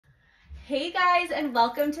Hey guys, and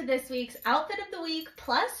welcome to this week's Outfit of the Week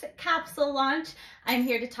plus capsule launch. I'm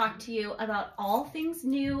here to talk to you about all things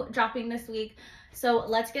new dropping this week. So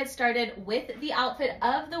let's get started with the outfit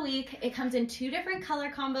of the week. It comes in two different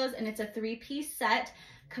color combos and it's a three-piece set.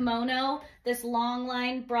 Kimono, this long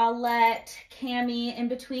line bralette, cami, in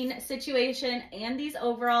between situation, and these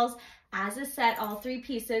overalls as a set, all three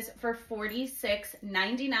pieces for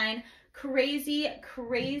 $46.99.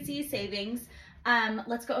 Crazy savings.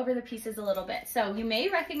 Let's go over the pieces a little bit. So you may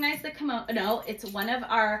recognize the kimono. It's one of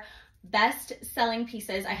our best selling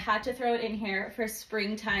pieces. I had to throw it in here for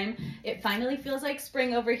springtime. It finally feels like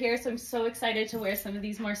spring over here, so I'm so excited to wear some of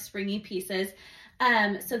these more springy pieces.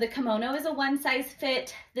 So the kimono is a one size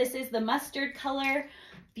fit. This is the mustard color.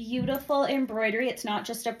 Beautiful embroidery. It's not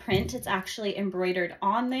just a print, it's actually embroidered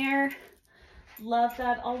on there. Love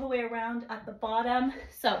that all the way around at the bottom.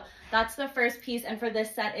 So that's the first piece, and for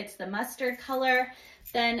this set it's the mustard color.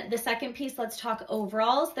 Then the second piece, let's talk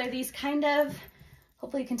overalls. They're these kind of,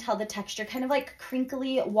 hopefully you can tell the texture, kind of like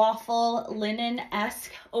crinkly waffle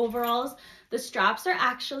linen-esque overalls. The straps are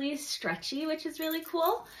actually stretchy, which is really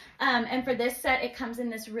cool. And for this set, it comes in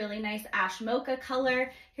this really nice ash mocha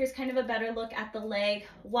color. Here's kind of a better look at the leg.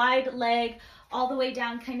 Wide leg, all the way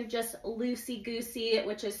down, kind of just loosey-goosey,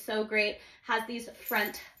 which is so great. Has these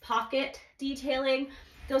front pocket detailing.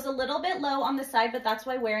 Goes a little bit low on the side, but that's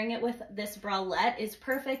why wearing it with this bralette is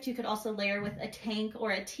perfect. You could also layer with a tank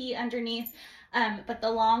or a tee underneath. But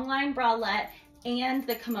the long line bralette and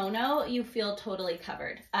the kimono, you feel totally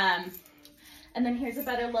covered. And then here's a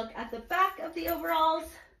better look at the back of the overalls.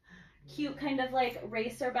 Cute kind of like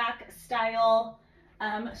racer back style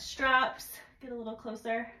straps. Get a little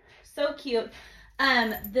closer. So cute.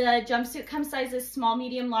 The jumpsuit comes sizes small,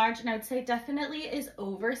 medium, large, and I would say definitely is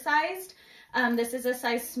oversized. This is a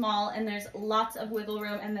size small and there's lots of wiggle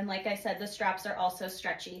room. And then, like I said, the straps are also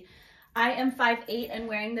stretchy. I am 5'8" and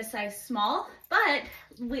wearing the size small, but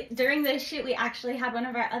during this shoot, we actually had one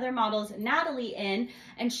of our other models, Natalie, in,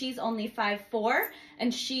 and she's only 5'4",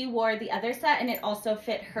 and she wore the other set and it also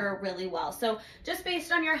fit her really well. So just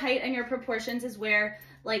based on your height and your proportions is where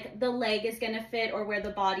like the leg is gonna fit or where the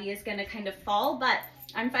body is gonna kind of fall, but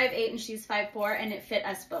I'm 5'8" and she's 5'4", and it fit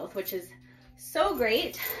us both, which is so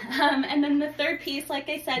great. And then the third piece, like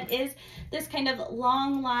I said, is this kind of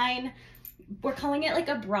long line. We're calling it like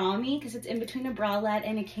a brami because it's in between a bralette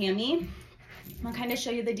and a cami. I'll kind of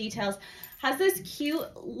show you the details. Has this cute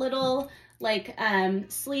little like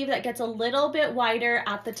sleeve that gets a little bit wider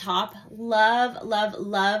at the top. Love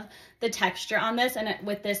the texture on this, and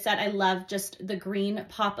with this set I love just the green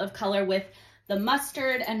pop of color with the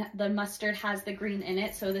mustard, and the mustard has the green in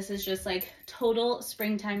it, so this is just like total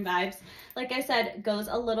springtime vibes. Like I said, goes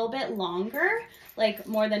a little bit longer, like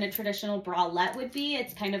more than a traditional bralette would be.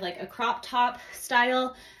 It's kind of like a crop top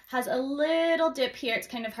style. Has a little dip here. It's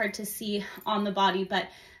kind of hard to see on the body, but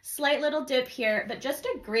slight little dip here. But just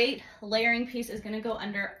a great layering piece. Is going to go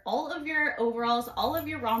under all of your overalls, all of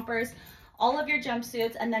your rompers, all of your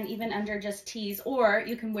jumpsuits, and then even under just tees, or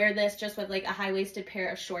you can wear this just with like a high-waisted pair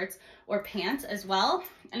of shorts or pants as well,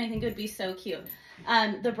 and I think it would be so cute.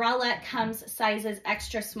 The bralette comes sizes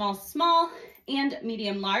extra small, small, and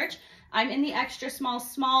medium large. I'm in the extra small,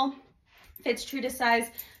 small. Fits true to size,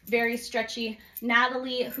 very stretchy.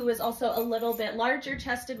 Natalie, who is also a little bit larger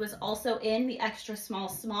chested, was also in the extra small,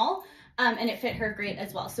 small. And it fit her great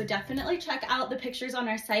as well. So definitely check out the pictures on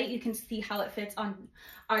our site. You can see how it fits on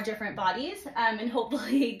our different bodies, and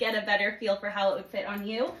hopefully get a better feel for how it would fit on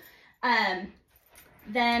you.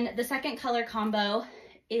 Then the second color combo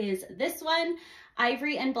is this one,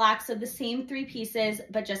 ivory and black. So the same three pieces,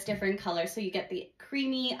 but just different colors. So you get the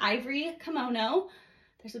creamy ivory kimono.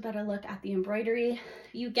 There's a better look at the embroidery.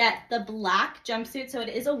 You get the black jumpsuit. So it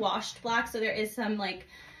is a washed black. So there is some like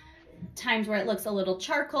times where it looks a little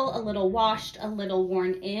charcoal, a little washed, a little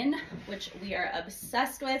worn in, which we are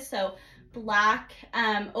obsessed with. So black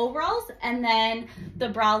overalls, and then the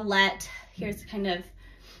bralette. Here's kind of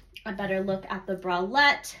a better look at the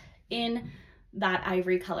bralette in that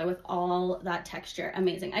ivory color with all that texture.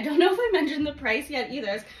 Amazing. I don't know if I mentioned the price yet either.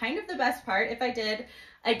 It's kind of the best part. If I did,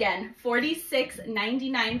 again,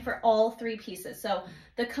 $46.99 for all three pieces. So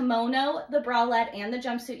the kimono, the bralette, and the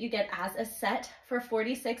jumpsuit you get as a set for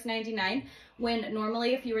 $46.99, when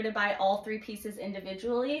normally if you were to buy all three pieces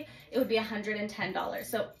individually, it would be $110.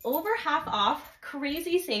 So over half off,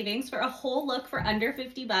 crazy savings for a whole look for under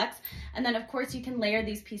 50 bucks. And then of course you can layer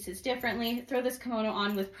these pieces differently. Throw this kimono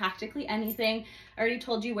on with practically anything. I already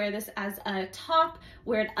told you, wear this as a top,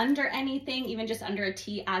 wear it under anything, even just under a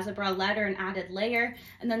tee as a bralette or an added layer.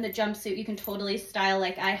 And then the jumpsuit you can totally style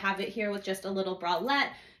like I have it here with just a little bralette.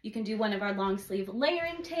 You can do one of our long sleeve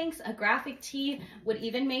layering tanks. A graphic tee would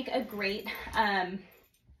even make a great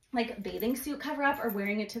like bathing suit cover up, or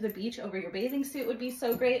wearing it to the beach over your bathing suit would be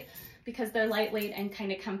so great because they're lightweight and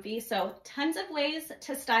kind of comfy. So tons of ways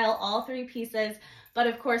to style all three pieces, but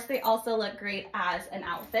of course they also look great as an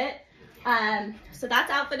outfit. So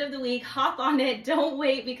that's outfit of the week. Hop on it. Don't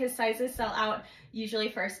wait, because sizes sell out usually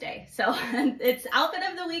first day. So it's outfit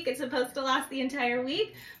of the week. It's supposed to last the entire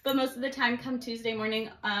week, but most of the time come Tuesday morning,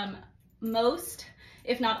 most,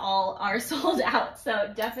 if not all, are sold out.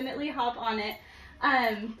 So definitely hop on it.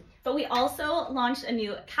 But we also launched a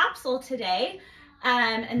new capsule today.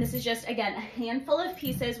 And this is just, again, a handful of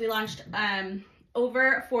pieces. We launched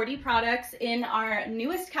over 40 products in our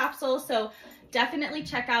newest capsule. So definitely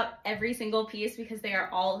check out every single piece because they are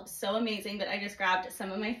all so amazing. But I just grabbed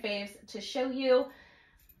some of my faves to show you.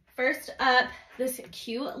 First up, this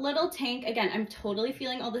cute little tank. Again, I'm totally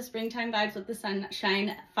feeling all the springtime vibes with the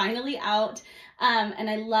sunshine finally out. And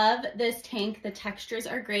I love this tank. The textures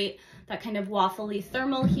are great. That kind of waffly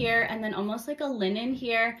thermal here, and then almost like a linen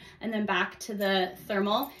here, and then back to the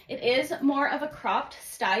thermal. It is more of a cropped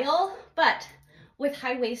style, but with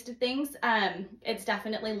high-waisted things, it's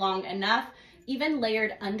definitely long enough. Even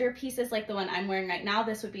layered under pieces like the one I'm wearing right now,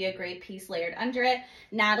 this would be a great piece layered under it.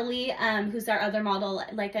 Natalie, who's our other model,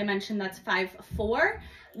 like I mentioned, that's 5'4",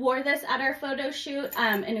 wore this at our photo shoot,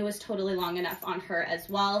 and it was totally long enough on her as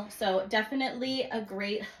well. So definitely a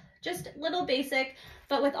great, just little basic,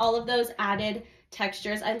 but with all of those added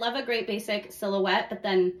textures. I love a great basic silhouette, but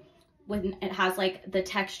then when it has like the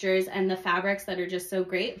textures and the fabrics that are just so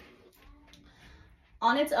great.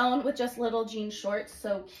 On its own with just little jean shorts,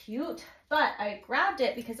 so cute. But I grabbed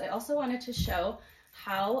it because I also wanted to show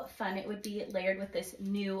how fun it would be layered with this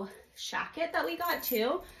new shacket that we got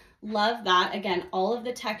too. Love that. Again, all of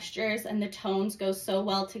the textures and the tones go so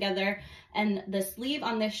well together, and the sleeve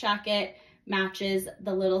on this shacket matches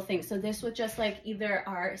the little thing. So this would just like either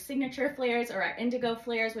our signature flares or our indigo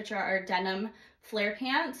flares, which are our denim flare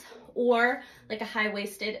pants, or like a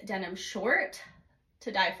high-waisted denim short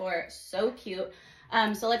to die for. So cute.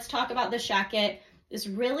 So let's talk about the shacket. This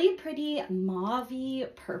really pretty mauve-y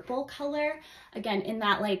purple color. Again, in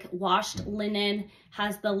that like washed linen,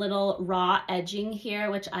 has the little raw edging here,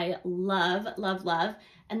 which I love, love, love.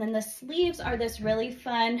 And then the sleeves are this really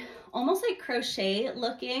fun, almost like crochet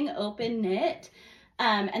looking open knit.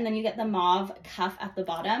 And then you get the mauve cuff at the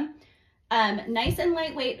bottom. Nice and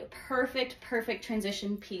lightweight, perfect, perfect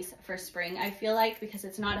transition piece for spring. I feel like, because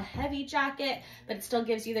it's not a heavy jacket, but it still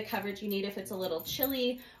gives you the coverage you need if it's a little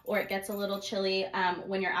chilly, or it gets a little chilly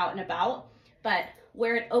when you're out and about. But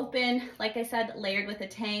wear it open, like I said, layered with a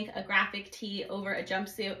tank, a graphic tee over a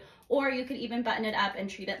jumpsuit, or you could even button it up and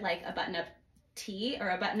treat it like a button-up tee,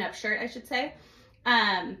 or a button-up shirt, I should say.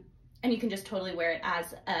 And you can just totally wear it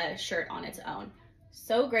as a shirt on its own.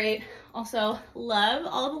 So great. Also love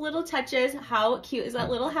all the little touches. How cute is that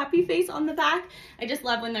little happy face on the back? I just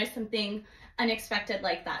love when there's something unexpected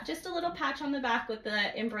like that. Just a little patch on the back with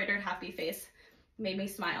the embroidered happy face made me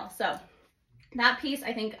smile. So that piece,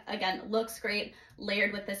 I think, again, looks great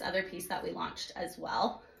layered with this other piece that we launched as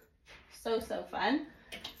well. So, so fun.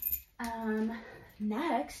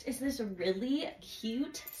 Next is this really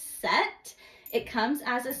cute set. It comes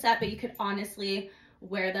as a set, but you could honestly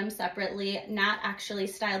wear them separately. Nat actually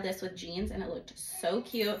styled this with jeans and it looked so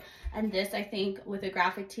cute. And this, I think, with a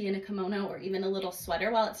graphic tee and a kimono, or even a little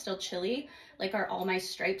sweater while it's still chilly, like our All My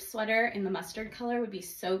Stripes sweater in the mustard color, would be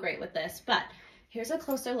so great with this. But here's a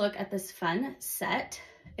closer look at this fun set.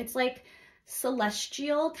 It's like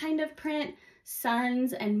celestial kind of print,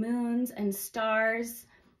 suns and moons and stars,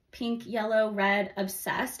 pink, yellow, red,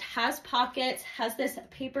 obsessed. Has pockets, has this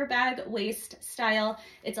paper bag waist style.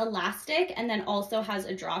 It's elastic and then also has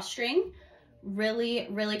a drawstring. Really,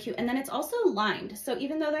 really cute. And then it's also lined. So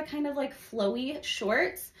even though they're kind of like flowy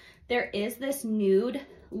shorts, there is this nude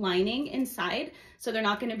lining inside. So they're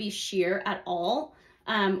not going to be sheer at all,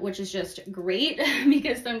 which is just great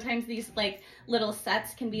because sometimes these like little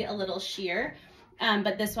sets can be a little sheer.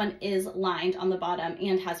 But this one is lined on the bottom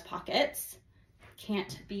and has pockets.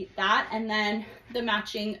 Can't beat that. And then the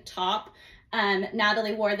matching top,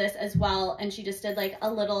 Natalie wore this as well, and she just did like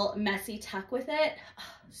a little messy tuck with it.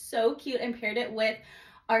 Oh, so cute, and paired it with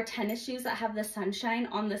our tennis shoes that have the sunshine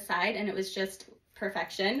on the side, and it was just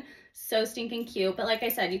perfection. So stinking cute. But like I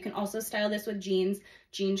said, you can also style this with jeans,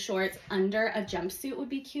 jean shorts, under a jumpsuit would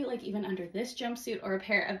be cute, like even under this jumpsuit, or a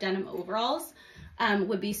pair of denim overalls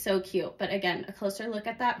would be so cute. But again, a closer look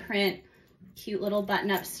at that print. Cute little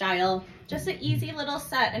button-up style, just an easy little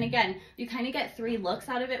set. And again, you kind of get 3 looks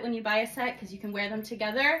out of it when you buy a set, because you can wear them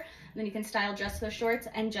together, and then you can style just the shorts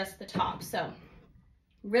and just the top. So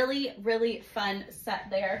Really, really fun set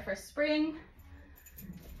there for spring.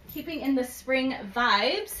 Keeping in the spring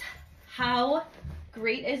vibes, how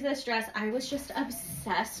great is this dress? I was just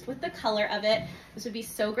obsessed with the color of it. This would be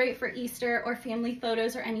so great for Easter or family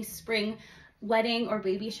photos or any spring wedding or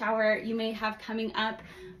baby shower you may have coming up.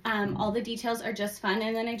 All the details are just fun.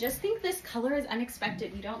 And then I just think this color is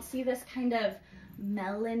unexpected. You don't see this kind of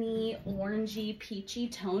melony, orangey, peachy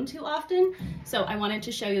tone too often. So I wanted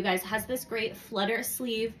to show you guys. It has this great flutter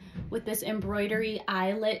sleeve with this embroidery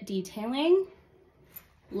eyelet detailing.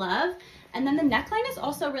 Love. And then the neckline is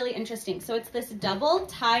also really interesting. So it's this double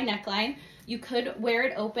tie neckline. You could wear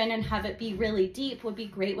it open and have it be really deep. Would be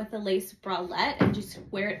great with a lace bralette and just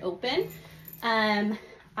wear it open.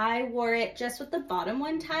 I wore it just with the bottom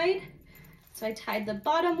one tied. So I tied the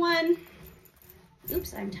bottom one.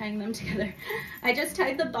 Oops, I'm tying them together. I just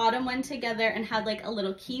tied the bottom one together and had like a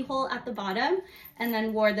little keyhole at the bottom, and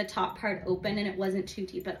then wore the top part open, and it wasn't too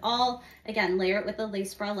deep at all. Again, layer it with a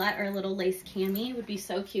lace bralette or a little lace cami would be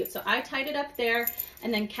so cute. So I tied it up there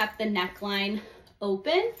and then kept the neckline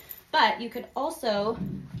open, but you could also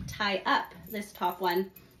tie up this top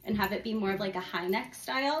one and have it be more of like a high neck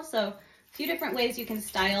style. So a few different ways you can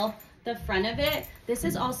style the front of it. This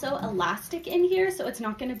is also elastic in here, so it's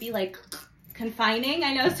not going to be like confining.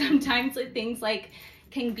 I know sometimes things like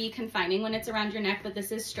can be confining when it's around your neck, but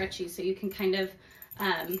this is stretchy, so you can kind of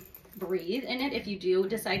breathe in it if you do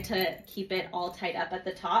decide to keep it all tied up at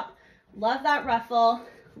the top. Love that ruffle.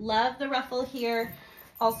 Love the ruffle here.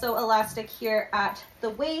 Also elastic here at the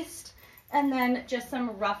waist, and then just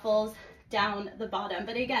some ruffles down the bottom.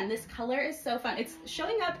 But again, this color is so fun. It's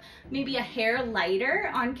showing up maybe a hair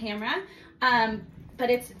lighter on camera, but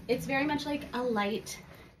it's very much like a light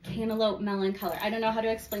cantaloupe melon color. I don't know how to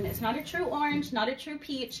explain it. It's not a true orange, not a true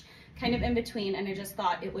peach, kind of in between, and I just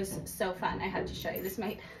thought it was so fun. I had to show you. This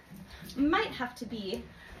might have to be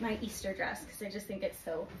my Easter dress because I just think it's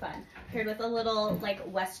so fun. Paired with a little like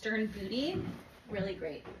Western booty, really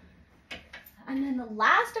great. And then the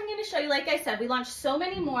last I'm going to show you, like I said, we launched so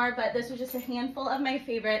many more, but this was just a handful of my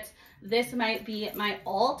favorites. This might be my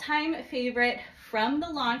all-time favorite from the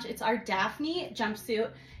launch. It's our Daphne jumpsuit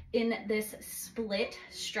in this split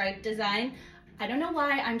stripe design. I don't know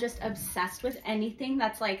why, I'm just obsessed with anything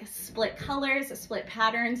that's like split colors, split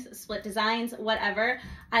patterns, split designs, whatever.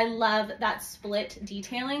 I love that split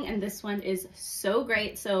detailing, and this one is so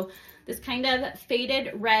great. So this kind of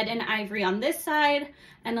faded red and ivory on this side,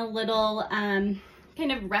 and a little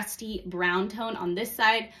kind of rusty brown tone on this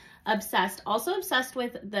side. Obsessed. Also obsessed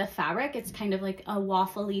with the fabric. It's kind of like a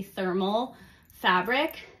waffly thermal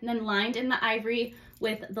fabric, and then lined in the ivory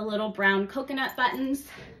with the little brown coconut buttons.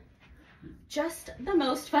 Just the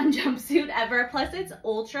most fun jumpsuit ever. Plus it's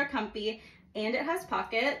ultra comfy, and it has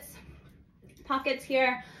pockets. Pockets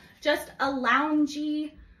here. Just a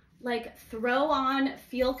loungy, like throw on,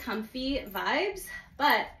 feel comfy vibes,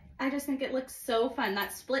 but I just think it looks so fun.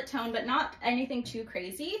 That split tone, but not anything too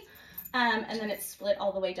crazy. And then it's split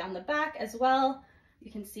all the way down the back as well.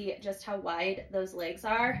 You can see just how wide those legs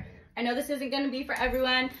are. I know this isn't going to be for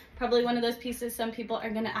everyone. Probably one of those pieces some people are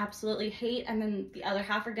going to absolutely hate, and then the other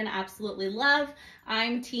half are going to absolutely love.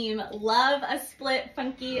 I'm team love a split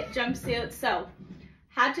funky jumpsuit. So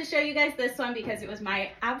had to show you guys this one because it was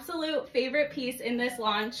my absolute favorite piece in this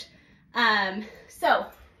launch. So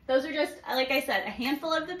those are just, like I said, a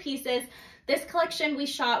handful of the pieces. This collection we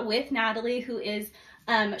shot with Natalie, who is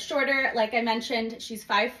shorter. Like I mentioned, she's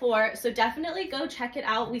 5'4", so definitely go check it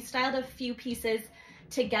out. We styled a few pieces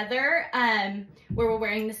together where we're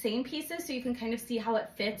wearing the same pieces, so you can kind of see how it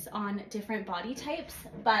fits on different body types.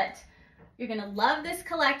 But you're gonna love this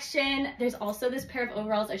collection. There's also this pair of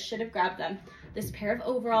overalls. I should have grabbed them. This pair of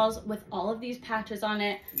overalls with all of these patches on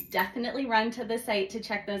it. Definitely run to the site to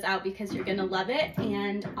check those out because you're gonna love it,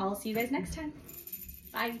 and I'll see you guys next time.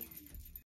 Bye.